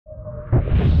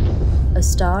A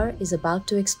star is about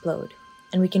to explode,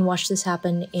 and we can watch this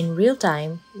happen in real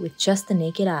time with just the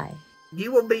naked eye.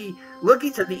 You will be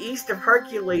looking to the east of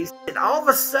Hercules, and all of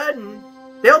a sudden,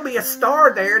 there'll be a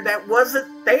star there that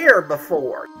wasn't there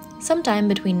before. Sometime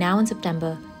between now and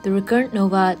September, the recurrent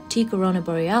nova T Corona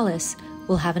Borealis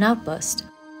will have an outburst.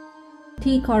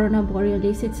 T Corona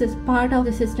Borealis, it's a part of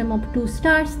the system of two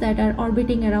stars that are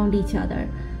orbiting around each other.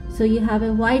 So you have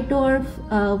a white dwarf,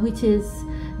 which is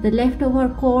the leftover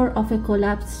core of a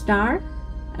collapsed star,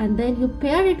 and then you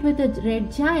pair it with a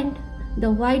red giant. The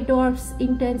white dwarf's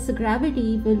intense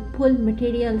gravity will pull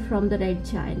material from the red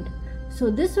giant.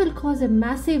 So this will cause a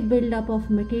massive buildup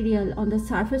of material on the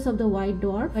surface of the white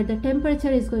dwarf, where the temperature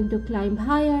is going to climb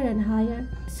higher and higher.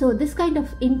 So this kind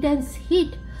of intense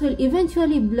heat will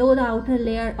eventually blow the outer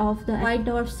layer of the white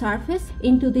dwarf surface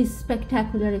into this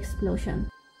spectacular explosion.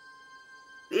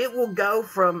 It will go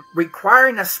from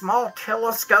requiring a small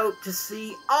telescope to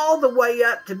see all the way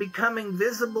up to becoming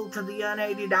visible to the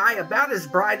unaided eye, about as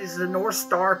bright as the North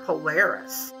Star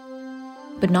Polaris.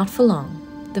 But not for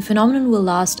long. The phenomenon will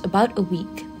last about a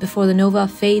week before the nova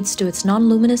fades to its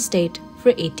non-luminous state for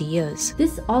 80 years.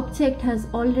 This object has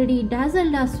already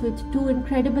dazzled us with two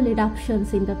incredible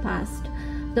eruptions in the past.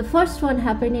 The first one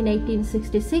happened in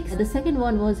 1866, the second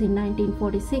one was in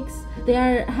 1946.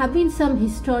 There have been some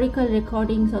historical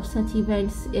recordings of such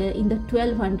events in the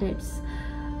 1200s,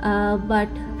 but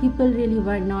people really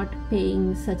were not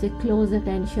paying such a close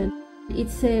attention.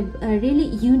 It's a really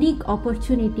unique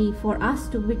opportunity for us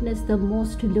to witness the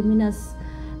most luminous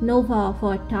nova of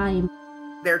our time.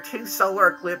 There are 2 solar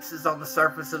eclipses on the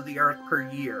surface of the Earth per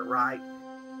year, right?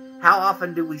 How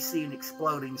often do we see an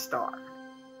exploding star?